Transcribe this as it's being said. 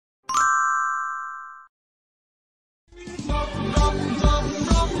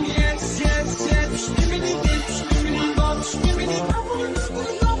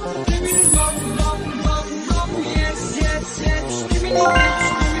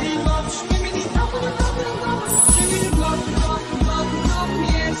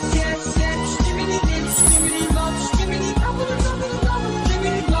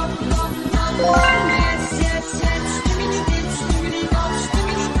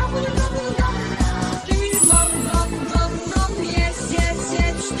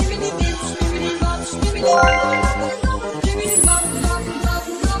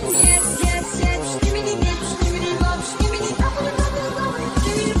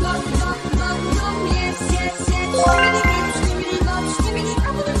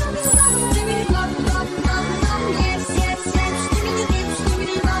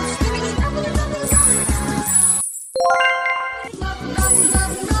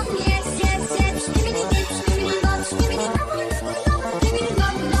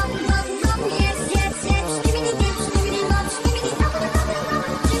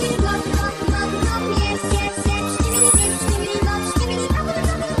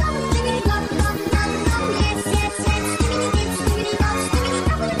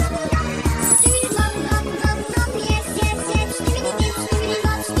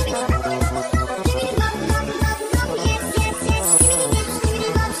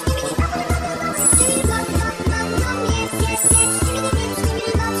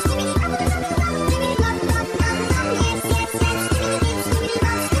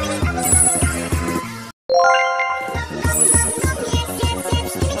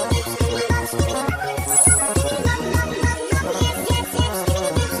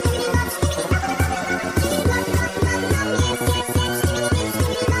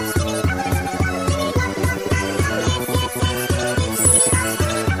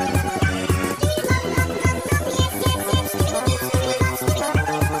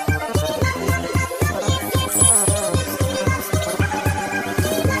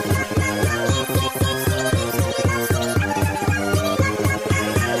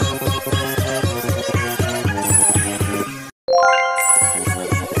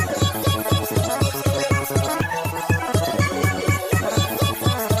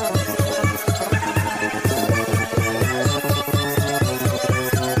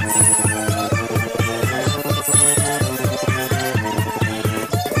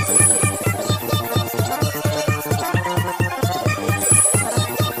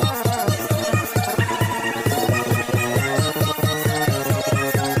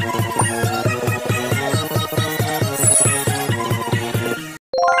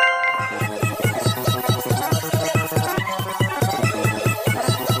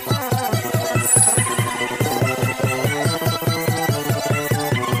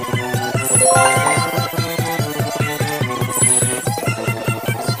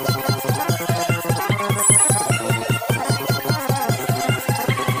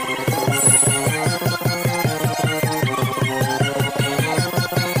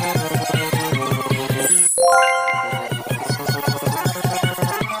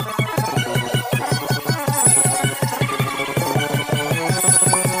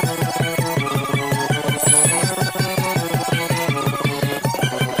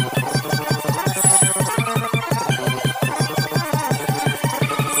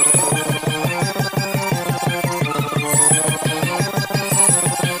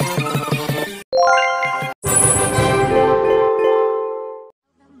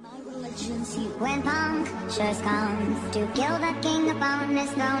when punctures comes to kill the king upon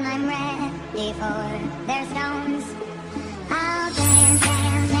his throne. I'm ready for their stones. I'll dance,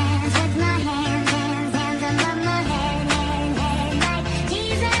 dance, dance with my hands, hands, hands above my head, head, head, like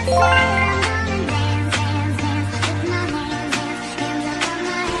Jesus said. I'm gonna dance, dance, dance with my hands, hands, hands above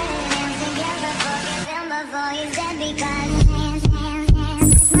my head, hands together, forgive him before he's dead, because hands, hands,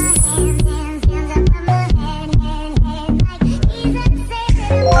 hands with my hands, hands, hands above my head, head, head, like Jesus said.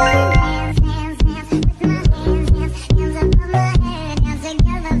 I'm gonna dance, dance, dance with my hands, hands, hands above my head, hands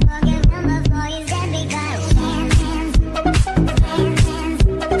together, forgive him before he's dead, because hands, hands, hands, hands,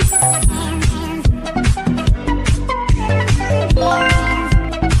 hands,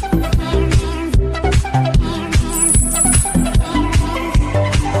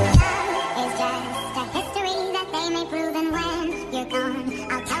 It's just a history that they may prove, and when you're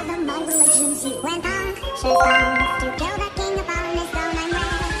gone, I'll tell them my religion's you. When punctures come to kill the king upon his throne, I'm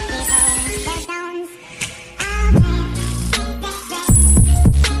ready for their stones. I'll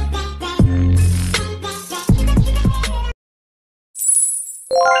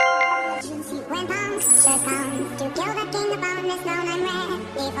when punctures come to kill the king upon his throne, I'm ready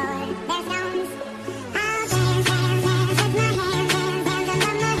for their stones. I'll dance, dance, dance with my hands, hands, hands above my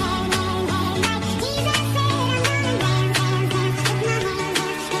head, head, head, like Jesus said. I'm gonna dance, dance, dance with my hands,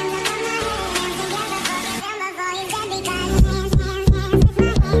 hands, hands above my head, hands together, forgive him before he's dead, because hands, hands, hands with my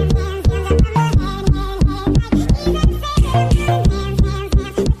hands, hands, hands above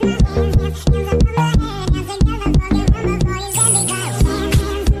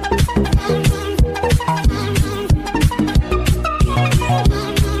my head,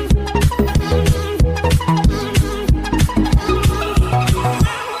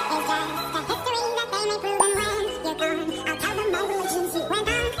 head,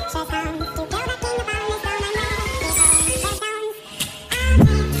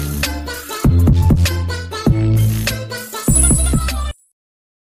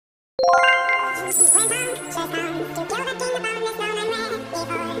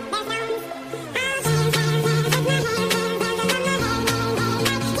 like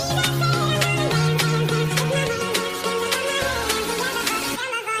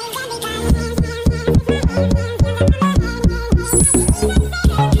Jesus said. I'm gonna dance, dance,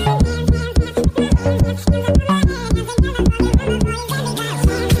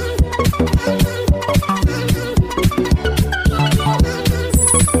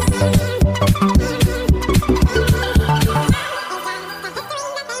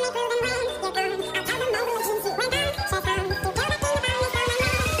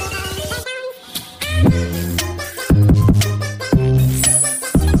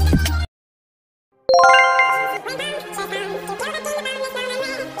 with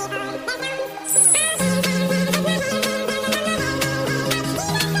my hands,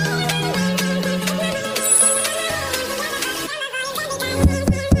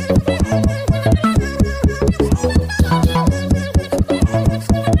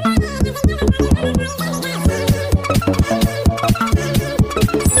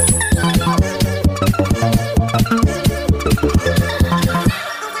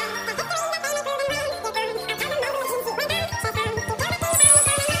 hands, hands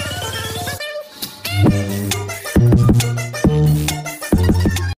above my head, hands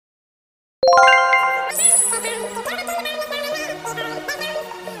together,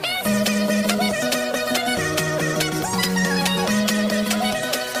 forgive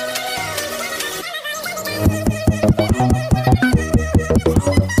him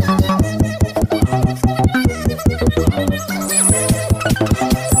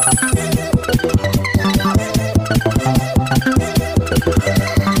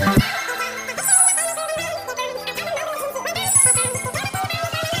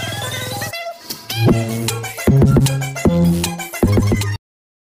before he's dead, because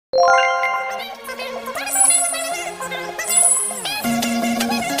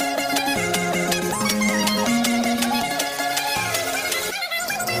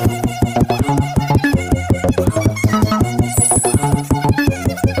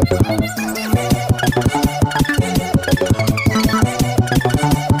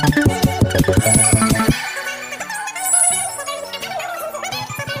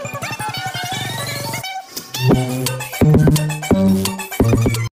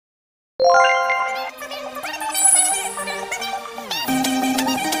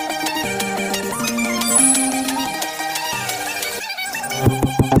hands,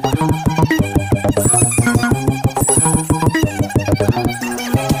 hands,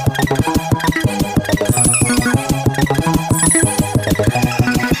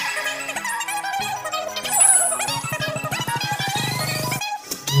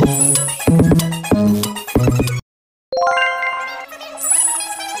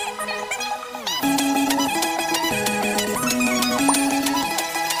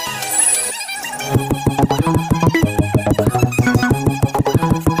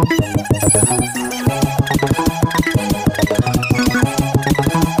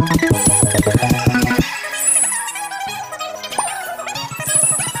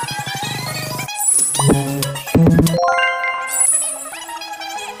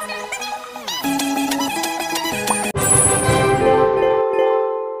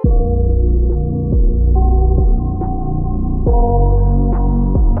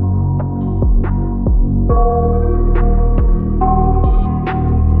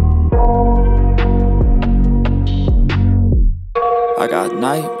 I got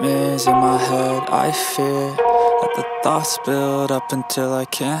nightmares in my head, I fear that the thoughts build up until I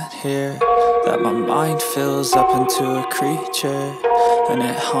can't hear, that my mind fills up into a creature, and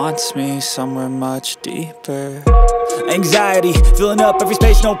it haunts me somewhere much deeper. Anxiety, filling up every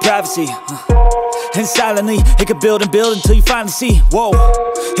space, no privacy. And silently, it could build and build until you finally see, whoa,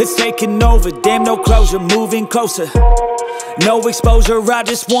 it's taking over, damn no closure, moving closer. No exposure, I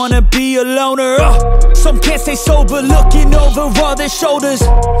just wanna be a loner. Some can't stay sober, looking over all their shoulders,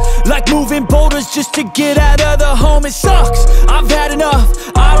 like moving boulders just to get out of the home. It sucks, I've had enough,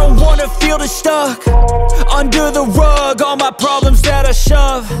 I don't wanna feel the stuck under the rug, all my problems that I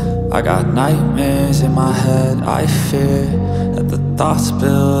shove. I got nightmares in my head, I fear that the thoughts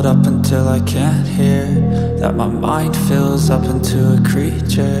build up until I can't hear, that my mind fills up into a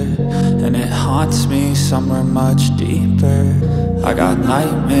creature, and it haunts me somewhere much deeper. I got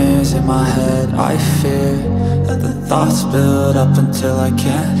nightmares in my head, I fear that the thoughts build up until I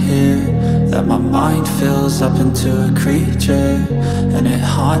can't hear, that my mind fills up into a creature, and it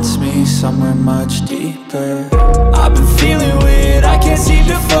haunts me somewhere much deeper. I've been feeling weird, I can't seem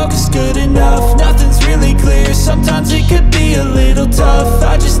to focus good enough, nothing's really clear, sometimes it could be a little tough.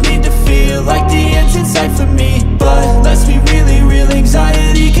 I just need to feel like the end's in sight for me, but let's be really real,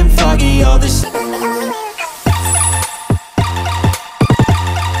 anxiety can foggy all this.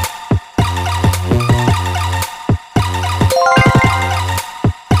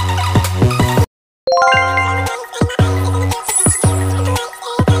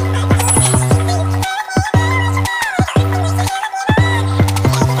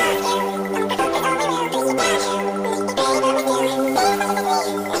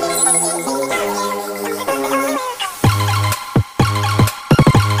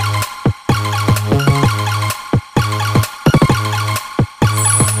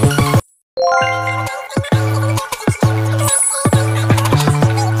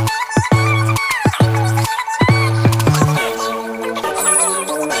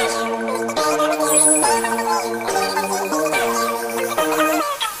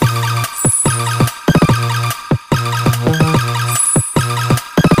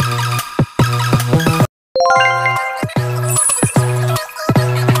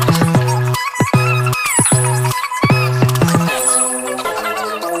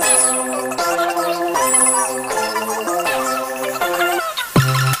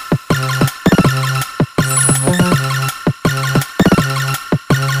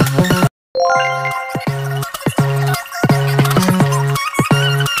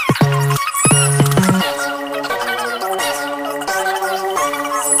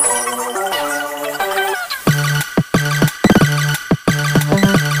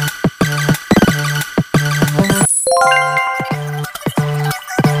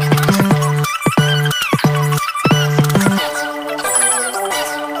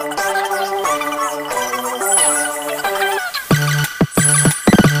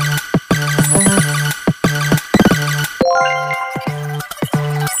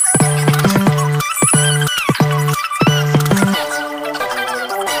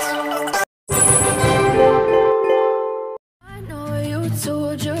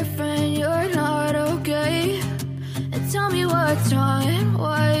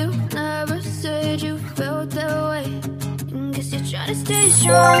 Stay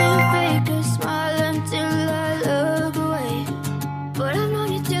strong and fake a smile until I look away.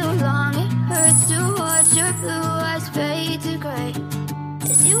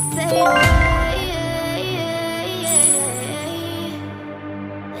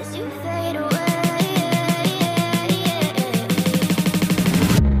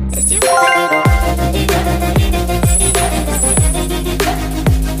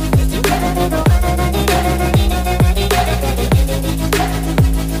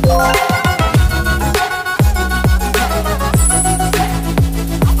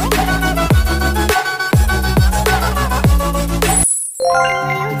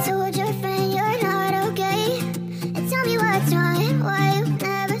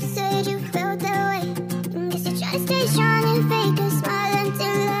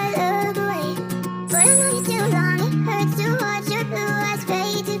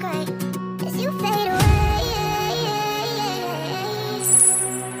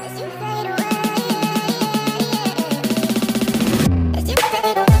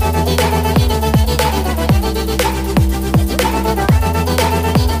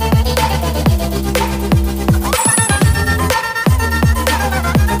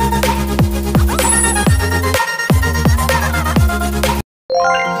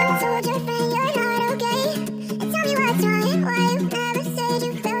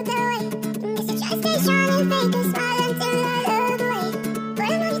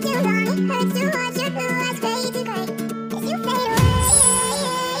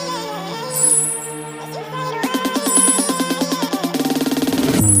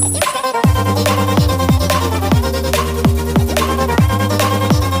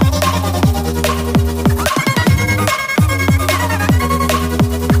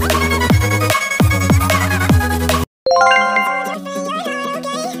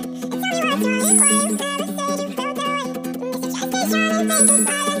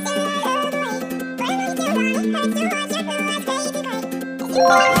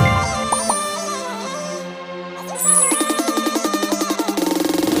 Bye.